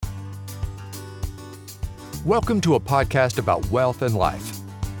Welcome to a podcast about wealth and life.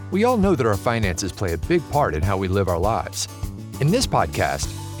 We all know that our finances play a big part in how we live our lives. In this podcast,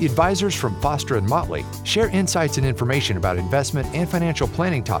 the advisors from Foster & Motley share insights and information about investment and financial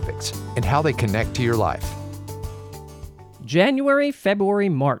planning topics and how they connect to your life. January, February,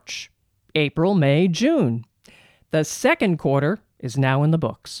 March, April, May, June. The second quarter is now in the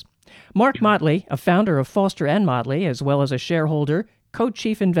books. Mark Motley, a founder of Foster & Motley, as well as a shareholder,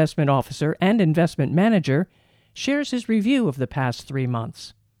 co-chief investment officer, and investment manager, shares his review of the past 3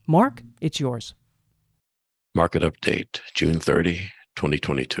 months. Mark, it's yours. Market update, June 30,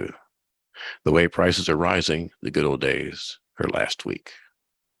 2022. The way prices are rising, the good old days are last week.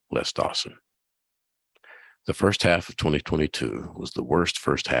 Les Dawson. The first half of 2022 was the worst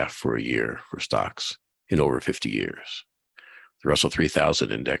first half for a year for stocks in over 50 years. The Russell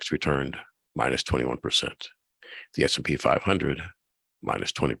 3000 index returned minus 21%, the S&P 500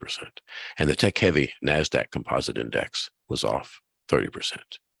 minus 20%, and the tech-heavy NASDAQ Composite Index was off 30%.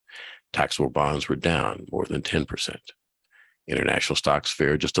 Taxable bonds were down more than 10%. International stocks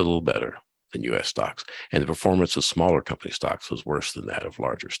fared just a little better than U.S. stocks, and the performance of smaller company stocks was worse than that of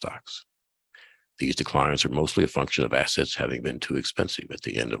larger stocks. These declines are mostly a function of assets having been too expensive at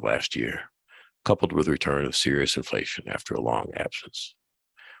the end of last year, coupled with the return of serious inflation after a long absence.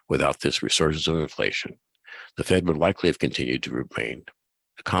 Without this resurgence of inflation, the Fed would likely have continued to remain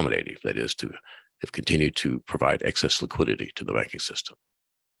accommodative, that is, to have continued to provide excess liquidity to the banking system.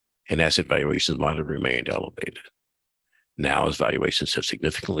 And asset valuations might have remained elevated. Now, as valuations have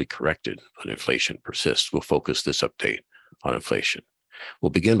significantly corrected, but inflation persists, we'll focus this update on inflation. We'll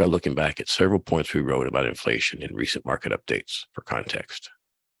begin by looking back at several points we wrote about inflation in recent market updates for context.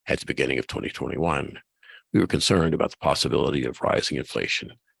 At the beginning of 2021, we were concerned about the possibility of rising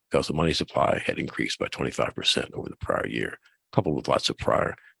inflation because the money supply had increased by 25% over the prior year, coupled with lots of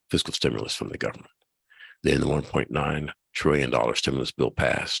prior fiscal stimulus from the government. Then the $1.9 trillion stimulus bill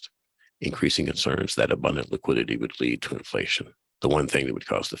passed, increasing concerns that abundant liquidity would lead to inflation, the one thing that would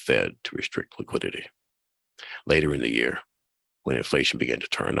cause the Fed to restrict liquidity. Later in the year, when inflation began to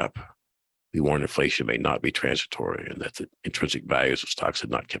turn up, we warned inflation may not be transitory and that the intrinsic values of stocks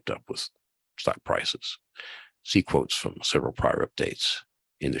had not kept up with stock prices. See quotes from several prior updates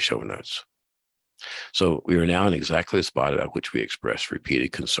in the show notes. So we are now in exactly the spot about which we expressed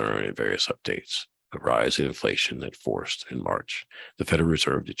repeated concern in various updates, a rise in inflation that forced, in March, the Federal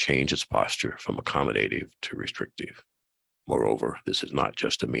Reserve to change its posture from accommodative to restrictive. Moreover, this is not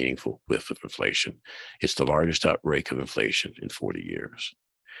just a meaningful whiff of inflation. It's the largest outbreak of inflation in 40 years.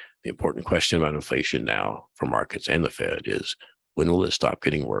 The important question about inflation now for markets and the Fed is, when will it stop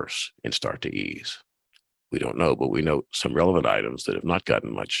getting worse and start to ease? We don't know, but we note some relevant items that have not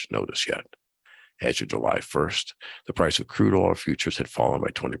gotten much notice yet. As of July 1st, the price of crude oil futures had fallen by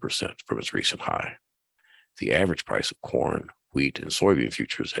 20% from its recent high. The average price of corn, wheat, and soybean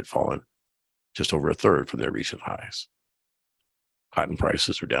futures had fallen just over a third from their recent highs. Cotton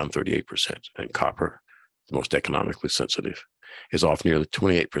prices are down 38%, and copper, the most economically sensitive, is off nearly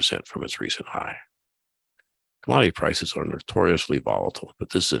 28% from its recent high. Commodity prices are notoriously volatile,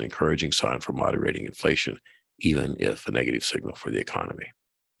 but this is an encouraging sign for moderating inflation, even if a negative signal for the economy.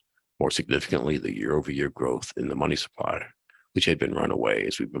 More significantly, the year-over-year growth in the money supply, which had been run away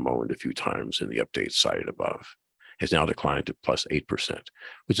as we've bemoaned a few times in the updates cited above, has now declined to plus 8%,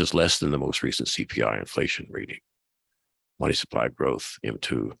 which is less than the most recent CPI inflation reading. Money supply growth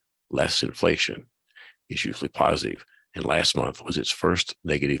into less inflation is usually positive, and last month was its first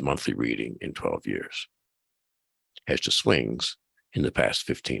negative monthly reading in 12 years. As to swings, in the past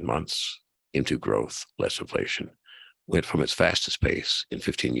 15 months, into growth, less inflation, went from its fastest pace in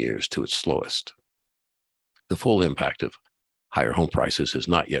 15 years to its slowest. The full impact of higher home prices has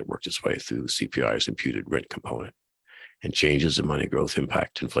not yet worked its way through the CPI's imputed rent component, and changes in money growth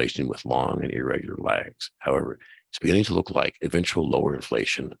impact inflation with long and irregular lags. However, it's beginning to look like eventual lower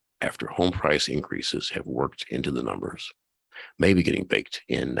inflation after home price increases have worked into the numbers, maybe getting baked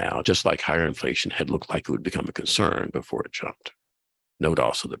in now, just like higher inflation had looked like it would become a concern before it jumped. Note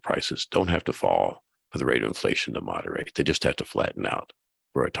also that prices don't have to fall for the rate of inflation to moderate. They just have to flatten out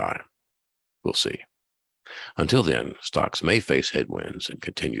for a time. We'll see. Until then, stocks may face headwinds and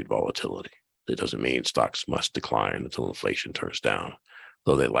continued volatility. That doesn't mean stocks must decline until inflation turns down,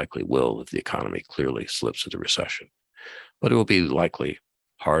 though they likely will if the economy clearly slips into recession. But it will be likely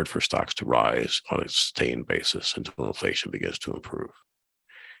hard for stocks to rise on a sustained basis until inflation begins to improve.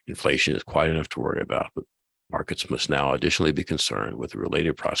 Inflation is quite enough to worry about, but markets must now additionally be concerned with the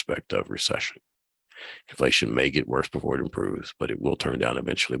related prospect of recession. Inflation may get worse before it improves, but it will turn down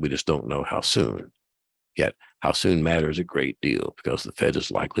eventually. We just don't know how soon. Yet, how soon matters a great deal because the Fed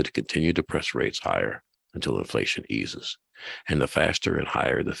is likely to continue to press rates higher until inflation eases. And the faster and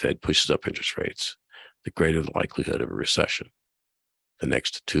higher the Fed pushes up interest rates, the greater the likelihood of a recession. The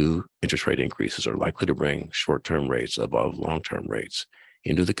next 2 interest rate increases are likely to bring short-term rates above long-term rates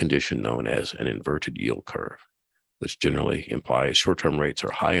into the condition known as an inverted yield curve, which generally implies short-term rates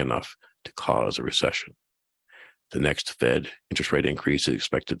are high enough to cause a recession. The next Fed interest rate increase is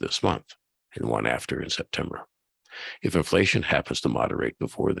expected this month, and one after in September. If inflation happens to moderate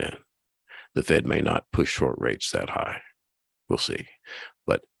before then, the Fed may not push short rates that high. We'll see.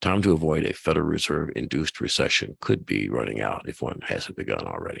 But time to avoid a Federal Reserve-induced recession could be running out if one hasn't begun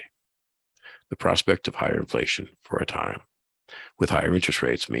already. The prospect of higher inflation for a time with higher interest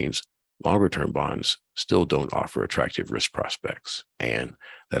rates means longer-term bonds still don't offer attractive risk prospects, and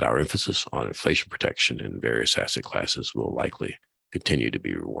that our emphasis on inflation protection in various asset classes will likely continue to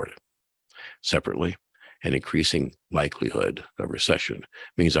be rewarded. Separately, an increasing likelihood of recession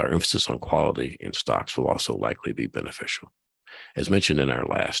means our emphasis on quality in stocks will also likely be beneficial. As mentioned in our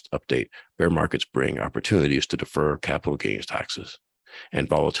last update, bear markets bring opportunities to defer capital gains taxes, and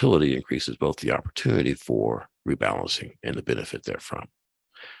volatility increases both the opportunity for rebalancing and the benefit therefrom.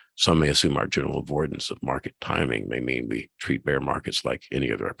 Some may assume our general avoidance of market timing may mean we treat bear markets like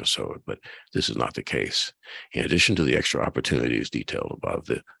any other episode, but this is not the case. In addition to the extra opportunities detailed above,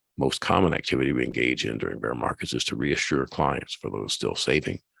 the most common activity we engage in during bear markets is to reassure clients. For those still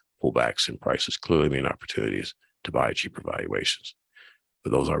saving, pullbacks in prices clearly mean opportunities to buy cheaper valuations. For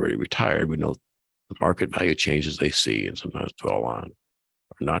those already retired, we know the market value changes they see and sometimes dwell on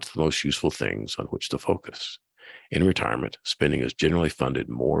are not the most useful things on which to focus. In retirement, spending is generally funded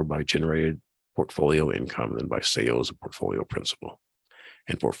more by generated portfolio income than by sales of portfolio principal.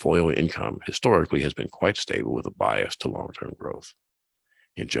 And portfolio income historically has been quite stable with a bias to long-term growth.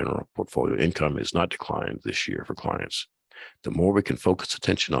 In general, portfolio income has not declined this year for clients. The more we can focus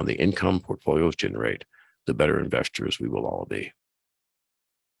attention on the income portfolios generate, the better investors we will all be.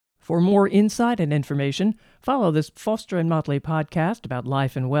 For more insight and information, follow this Foster & Motley podcast about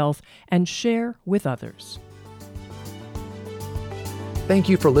life and wealth and share with others. Thank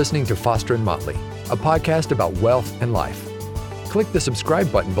you for listening to Foster & Motley, a podcast about wealth and life. Click the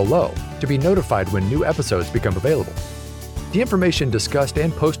subscribe button below to be notified when new episodes become available. The information discussed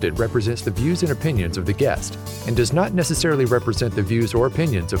and posted represents the views and opinions of the guest and does not necessarily represent the views or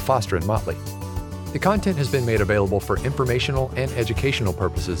opinions of Foster & Motley. The content has been made available for informational and educational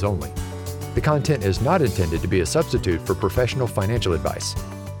purposes only. The content is not intended to be a substitute for professional financial advice.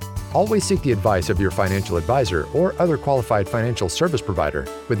 Always seek the advice of your financial advisor or other qualified financial service provider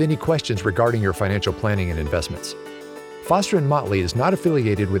with any questions regarding your financial planning and investments. Foster & Motley is not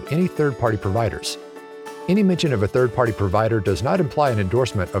affiliated with any third-party providers. Any mention of a third-party provider does not imply an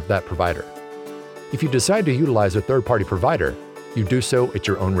endorsement of that provider. If you decide to utilize a third-party provider, you do so at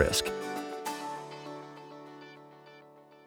your own risk.